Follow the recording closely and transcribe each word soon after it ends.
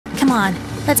Come on,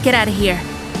 let's get out of here.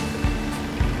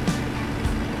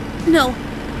 No,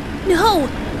 no,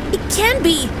 it can't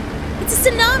be. It's a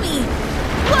tsunami.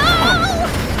 Whoa!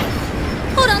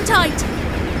 Hold on tight.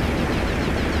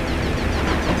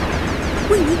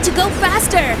 We need to go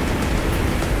faster.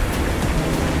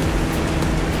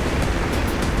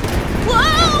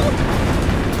 Whoa!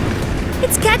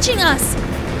 It's catching us.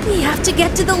 We have to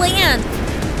get to the land.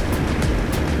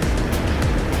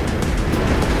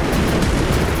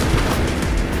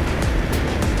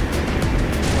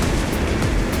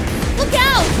 Look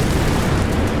out!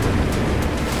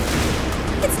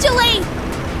 It's too late.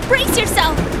 Brace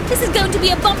yourself. This is going to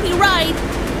be a bumpy ride.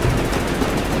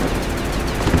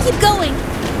 Keep going.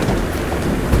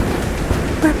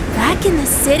 We're back in the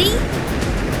city?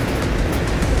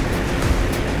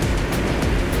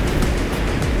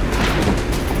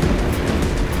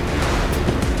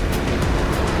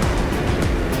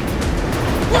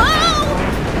 Whoa!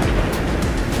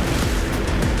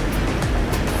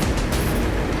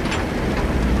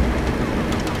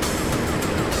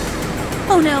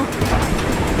 Oh no.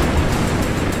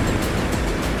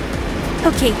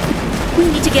 Okay, we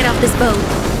need to get off this boat.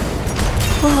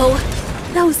 Whoa,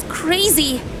 that was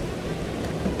crazy.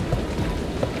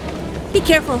 Be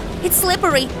careful, it's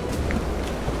slippery.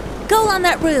 Go on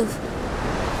that roof.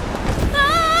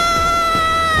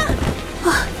 Ah!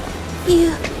 Oh,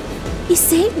 you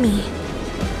saved me.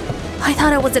 I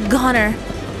thought I was a goner.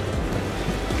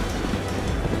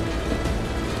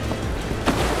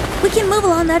 We can move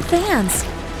along that fence.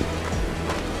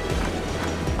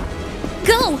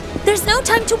 Go! There's no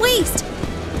time to waste!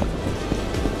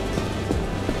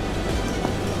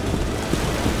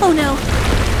 Oh no!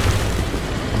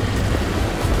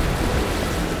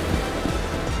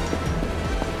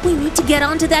 We need to get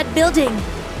onto that building!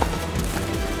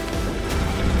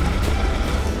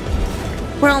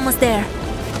 We're almost there.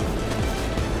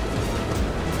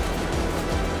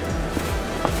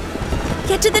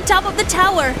 Get to the top of the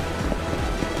tower!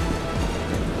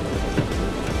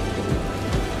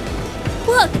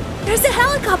 Look! There's a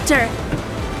helicopter!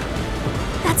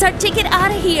 That's our ticket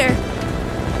out of here!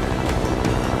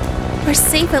 We're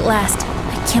safe at last.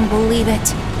 I can't believe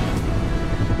it.